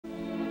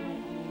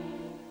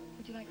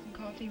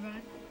coffee,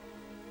 Rod?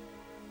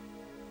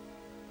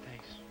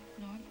 Thanks.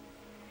 Norm?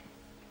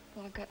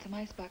 Well, I've got some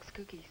icebox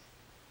cookies.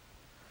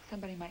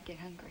 Somebody might get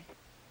hungry.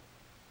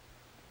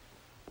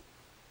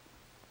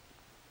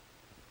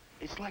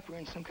 It's like we're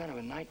in some kind of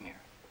a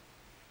nightmare.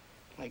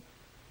 Like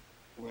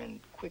we're in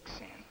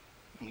quicksand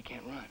and we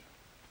can't run.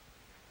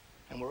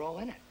 And we're all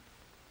in it.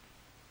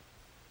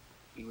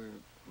 We were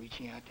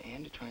reaching out to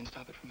Ann to try and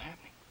stop it from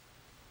happening.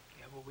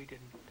 Yeah, well, we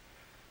didn't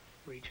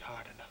reach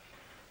hard enough.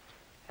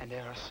 And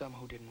there are some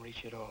who didn't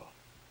reach at all.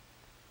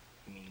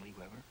 You mean Lee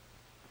Weber?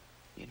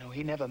 You know,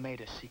 he never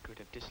made a secret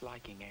of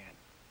disliking Ann.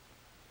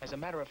 As a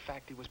matter of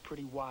fact, he was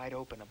pretty wide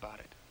open about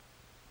it.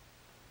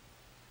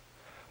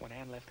 When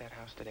Ann left that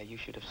house today, you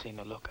should have seen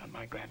the look on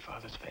my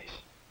grandfather's face.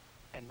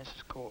 And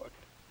Mrs. Cord.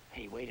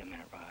 Hey, wait a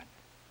minute, Rod.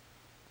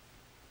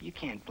 You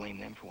can't blame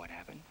them for what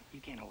happened. You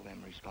can't hold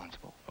them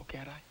responsible. Oh,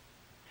 can't I?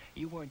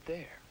 You weren't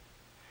there.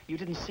 You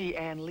didn't see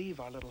Ann leave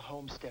our little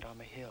homestead on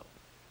the hill.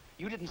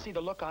 You didn't see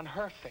the look on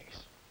her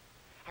face.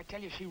 I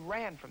tell you, she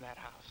ran from that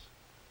house.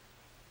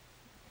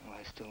 Well,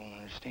 I still don't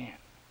understand.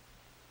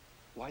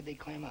 Why'd they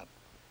clam up?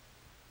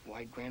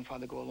 Why'd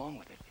Grandfather go along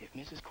with it? If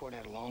Mrs. Cord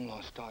had a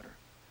long-lost daughter,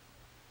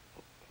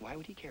 why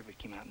would he care if it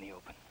came out in the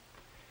open?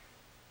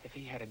 If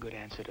he had a good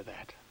answer to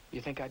that,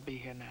 you think I'd be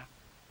here now?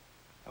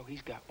 Oh,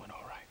 he's got one,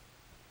 all right.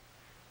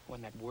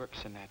 One that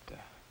works in that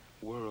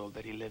world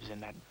that he lives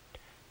in, that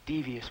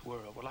devious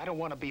world. Well, I don't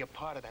want to be a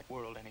part of that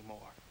world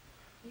anymore.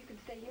 You can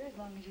stay here as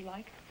long as you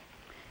like.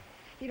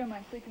 You don't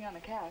mind sleeping on the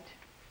couch.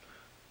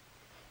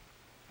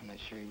 I'm not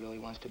sure he really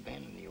wants to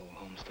abandon the old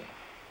homestead.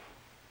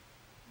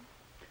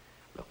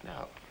 Look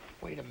now,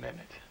 wait a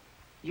minute.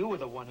 You were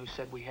the one who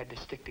said we had to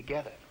stick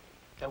together.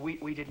 That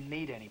we didn't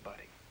need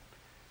anybody.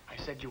 I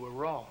said you were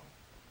wrong.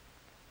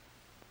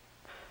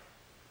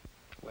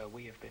 Well,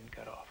 we have been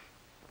cut off.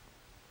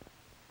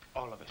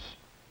 All of us.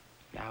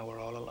 Now we're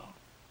all alone.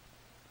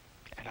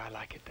 And I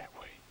like it that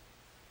way.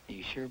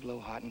 You sure blow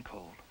hot and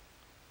cold.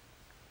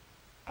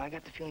 I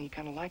got the feeling you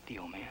kind of like the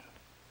old man.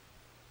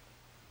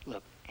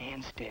 Look,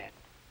 Ann's dead.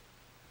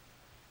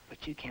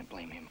 But you can't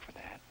blame him for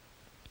that.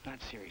 Not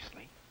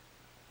seriously.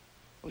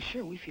 Well,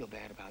 sure, we feel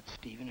bad about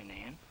Stephen and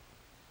Ann.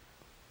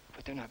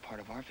 But they're not part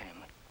of our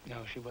family.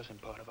 No, she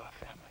wasn't part of our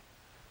family.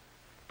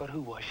 But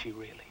who was she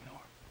really, Norm?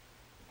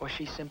 Was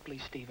she simply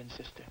Stephen's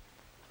sister?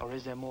 Or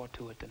is there more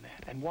to it than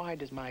that? And why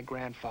does my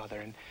grandfather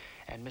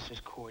and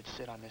Mrs. Cord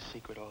sit on this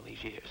secret all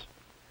these years?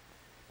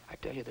 I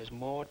tell you, there's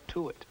more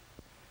to it.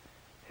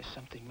 There's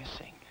something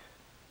missing.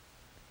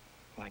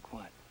 Like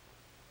what?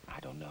 I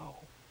don't know.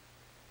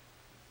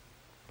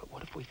 But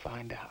what if we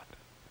find out?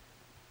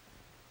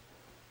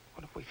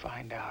 What if we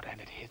find out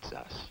and it hits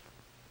us?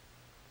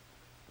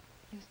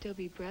 You'll still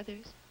be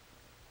brothers.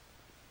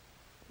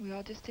 We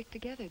all just stick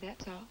together,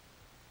 that's all.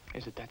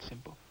 Is it that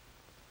simple?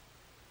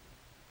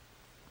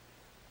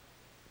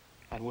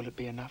 And will it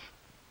be enough?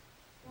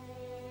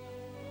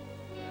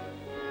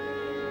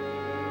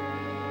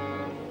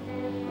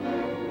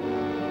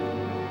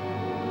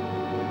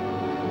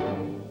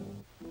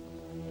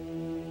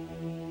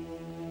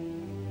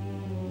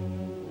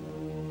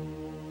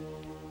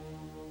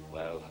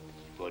 Well,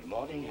 good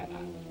morning, Hannah.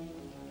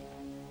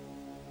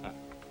 Huh?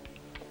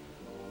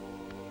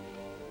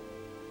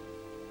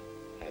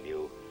 Have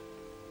you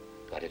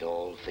got it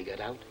all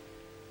figured out?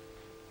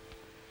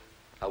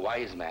 A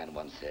wise man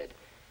once said,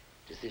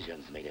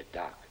 decisions made at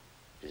dark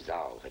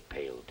dissolve at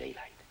pale daylight.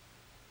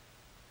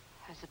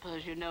 I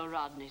suppose you know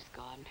Rodney's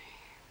gone.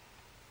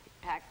 He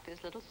packed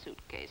his little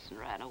suitcase and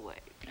ran away.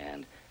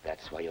 And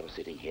that's why you're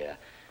sitting here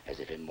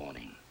as if in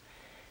mourning.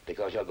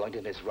 Because you're going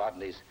to miss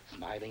Rodney's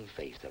smiling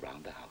face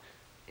around the house.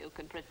 You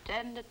can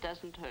pretend it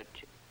doesn't hurt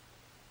you,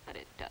 but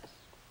it does.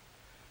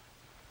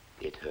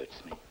 It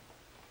hurts me.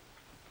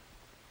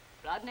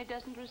 Rodney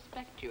doesn't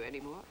respect you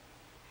anymore.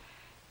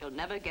 You'll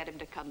never get him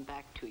to come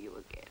back to you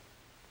again.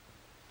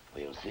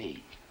 We'll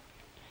see.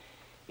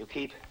 You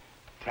keep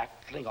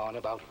prattling on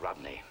about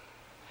Rodney.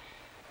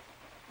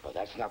 But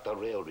that's not the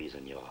real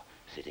reason you're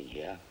sitting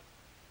here.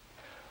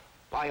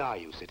 Why are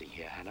you sitting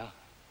here, Hannah?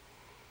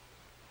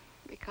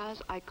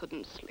 Because I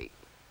couldn't sleep.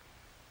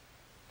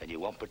 And you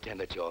won't pretend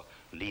that your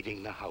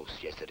leaving the house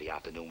yesterday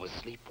afternoon was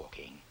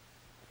sleepwalking.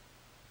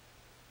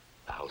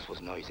 The house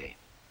was noisy.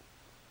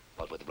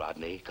 But with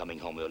Rodney coming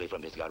home early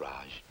from his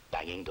garage,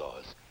 banging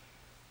doors,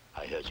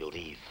 I heard you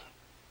leave.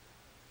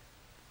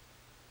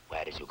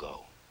 Where did you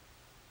go?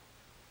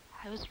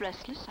 I was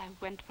restless. I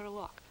went for a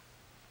walk.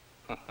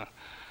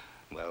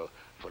 Well,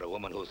 for a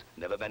woman who's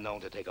never been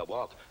known to take a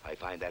walk, I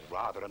find that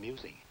rather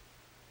amusing.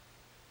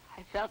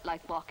 I felt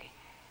like walking.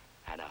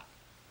 Hannah,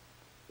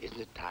 isn't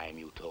it time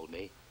you told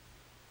me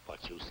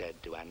what you said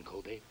to Ann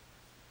Colby?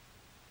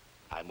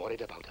 I'm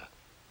worried about her.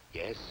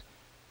 Yes,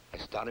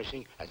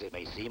 astonishing as it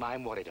may seem,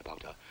 I'm worried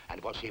about her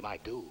and what she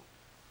might do.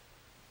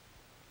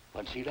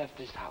 When she left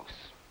this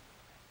house,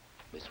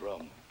 this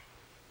room,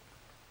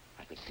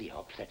 I could see how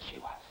upset she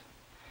was.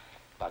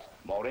 But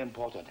more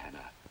important,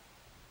 Hannah,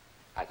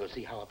 I could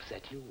see how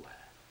upset you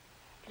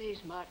were. Please,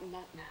 Martin,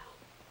 not now.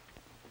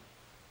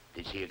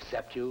 Did she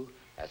accept you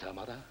as her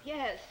mother?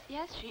 Yes,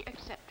 she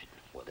accepted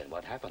me. Well, then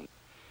what happened?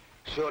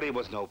 Surely it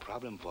was no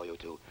problem for you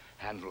to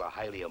handle a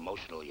highly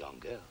emotional young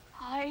girl.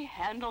 I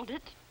handled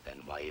it.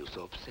 Then why are you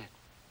so upset?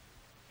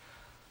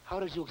 How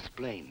did you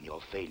explain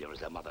your failure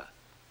as a mother?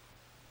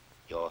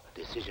 Your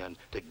decision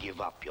to give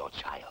up your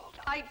child?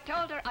 I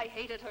told her I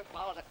hated her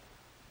father.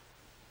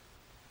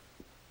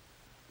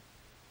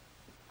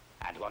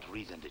 And what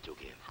reason did you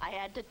give? I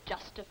had to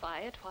justify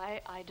it,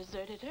 why I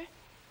deserted her.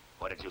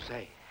 What did you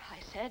say? I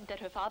said that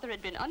her father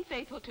had been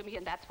unfaithful to me,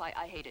 and that's why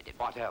I hated him.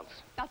 What else?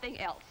 Nothing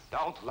else.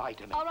 Don't lie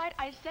to me. All right,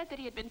 I said that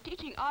he had been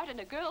teaching art in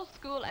a girls'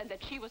 school and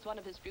that she was one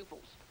of his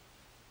pupils.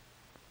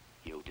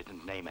 You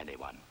didn't name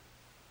anyone.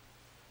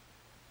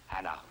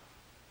 Hannah,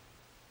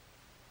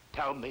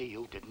 tell me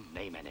you didn't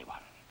name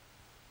anyone.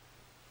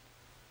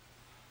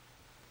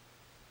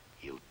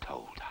 You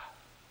told her.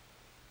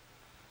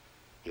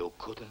 You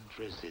couldn't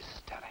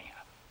resist telling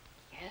her.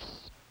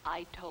 Yes,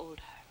 I told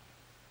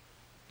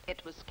her.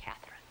 It was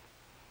Catherine.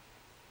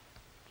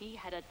 He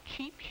had a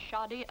cheap,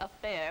 shoddy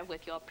affair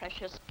with your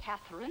precious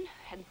Catherine,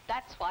 and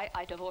that's why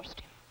I divorced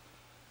him.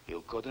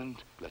 You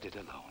couldn't let it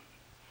alone.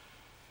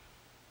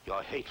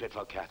 Your hatred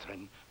for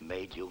Catherine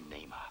made you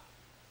name her.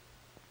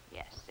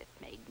 Yes, it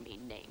made me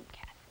name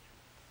Catherine.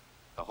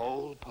 The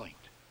whole point,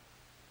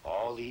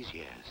 all these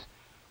years,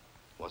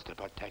 was to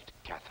protect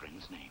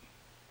Catherine's name.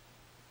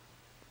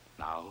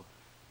 Now,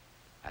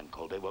 and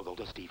Colby will go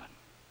to Stephen.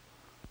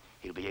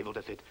 He'll be able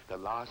to fit the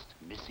last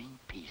missing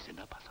piece in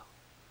the puzzle.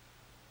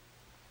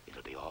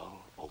 It'll be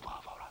all over for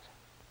us.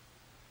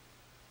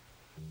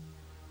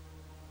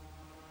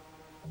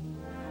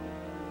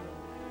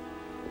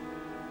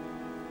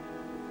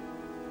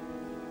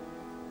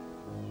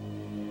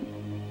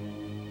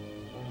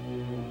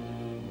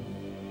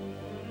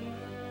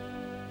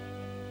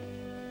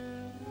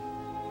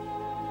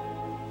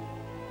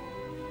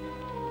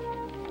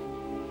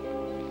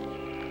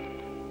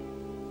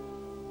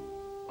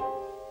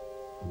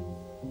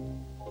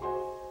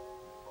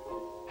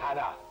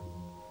 Hannah!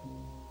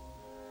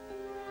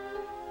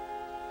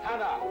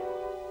 Hannah!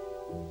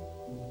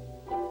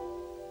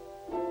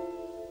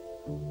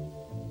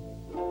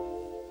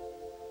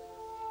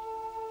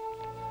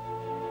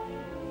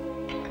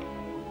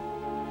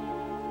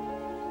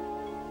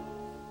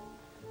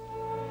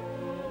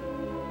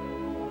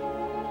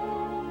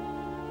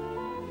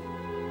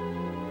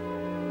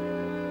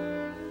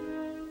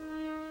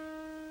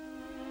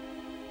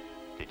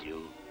 Did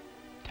you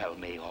tell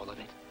me all of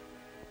it?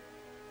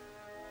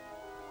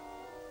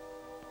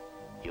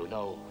 You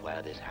know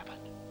where this happened?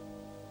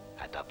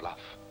 At the bluff.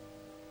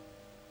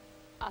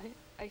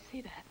 I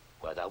see that.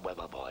 Where the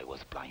Weber boy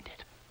was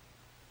blinded.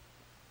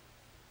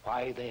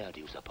 Why there, do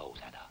you suppose,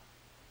 Hannah?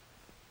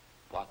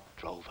 What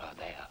drove her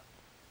there?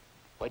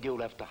 When you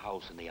left the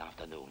house in the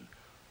afternoon,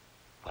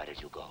 where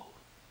did you go?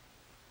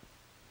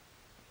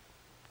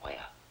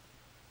 Where?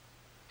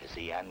 To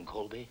see Ann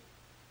Colby?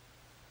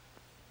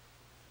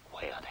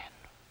 Where then?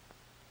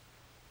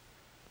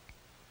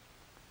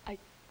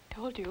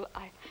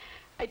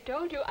 I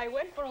told you I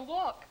went for a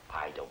walk.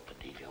 I don't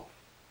believe you.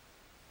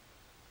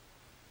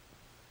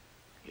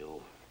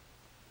 You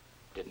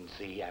didn't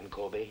see Ann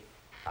Colby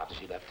after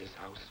she left this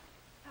house?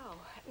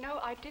 No,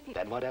 I didn't.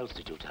 Then what else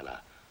did you tell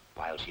her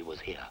while she was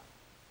here?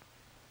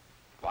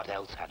 What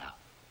else, Hannah,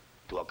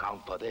 to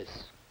account for this?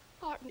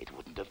 Martin. It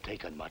wouldn't have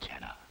taken much,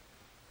 Hannah.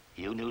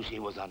 You knew she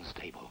was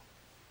unstable,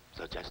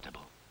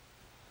 suggestible,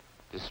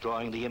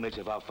 destroying the image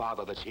of her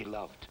father that she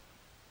loved.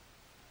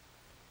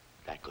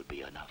 That could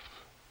be enough.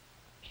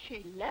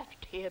 She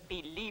left here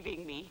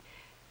believing me,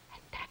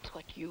 and that's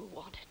what you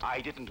wanted.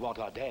 I didn't want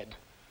her dead.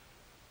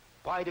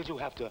 Why did you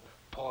have to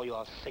pour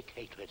your sick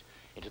hatred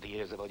into the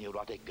ears of a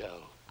neurotic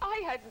girl?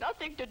 I had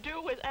nothing to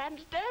do with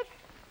Ann's death.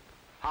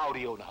 How do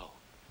you know?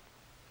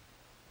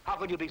 How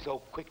can you be so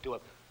quick to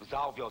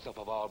absolve yourself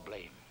of all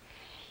blame?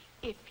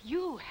 If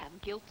you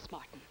have guilts,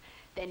 Martin,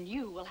 then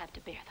you will have to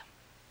bear them.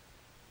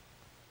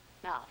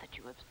 Now that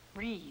you have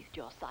breathed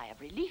your sigh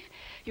of relief,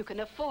 you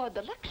can afford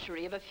the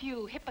luxury of a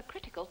few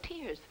hypocritical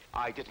tears.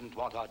 I didn't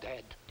want her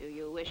dead. Do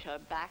you wish her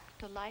back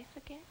to life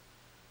again?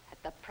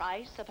 At the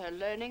price of her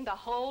learning the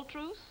whole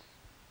truth?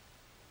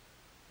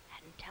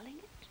 And telling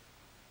it?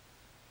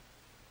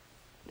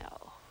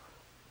 No.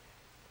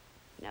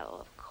 No,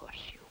 of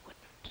course you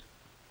wouldn't.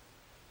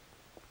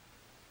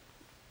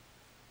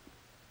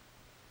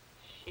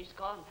 She's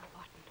gone now,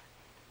 Martin.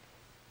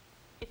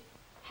 It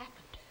happened.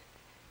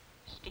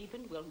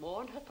 Stephen will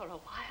mourn her for a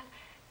while,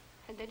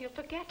 and then you'll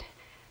forget.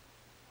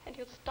 And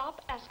you'll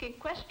stop asking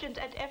questions,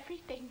 and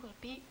everything will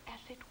be as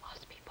it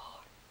was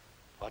before.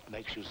 What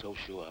makes you so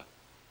sure?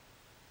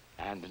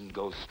 And then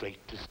go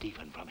straight to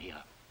Stephen from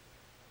here.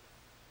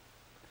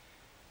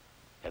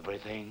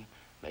 Everything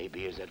may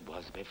be as it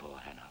was before,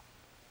 Hannah.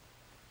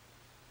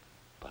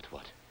 But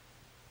what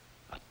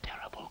a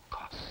terrible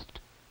cost.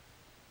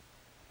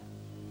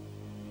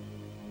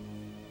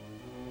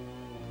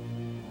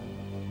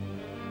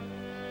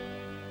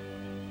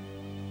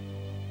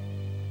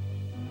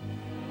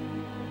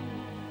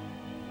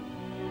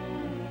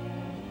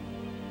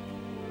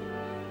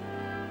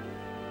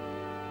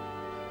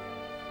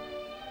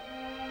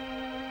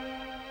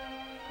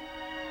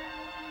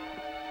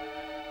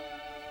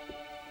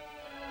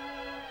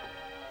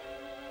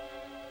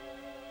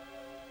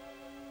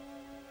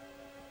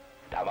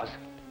 Boss,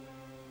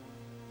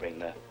 bring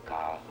the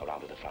car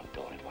around to the front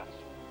door at once.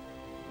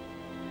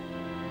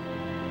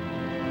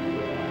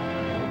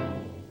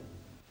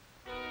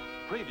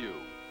 Preview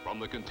from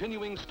the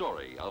continuing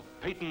story of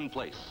Peyton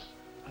Place.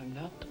 I'm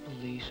not the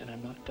police and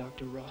I'm not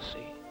Dr.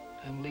 Rossi.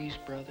 I'm Lee's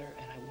brother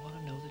and I want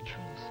to know the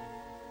truth.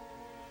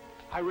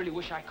 I really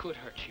wish I could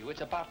hurt you.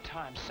 It's about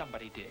time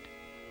somebody did.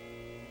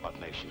 What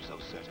makes you so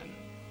certain?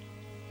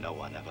 No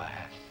one ever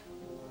has.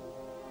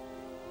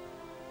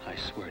 I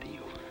swear to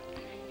you,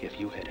 if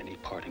you had any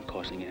part in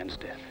causing Ann's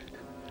death,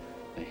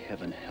 may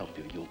heaven help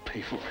you, you'll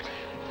pay for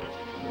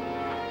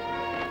it.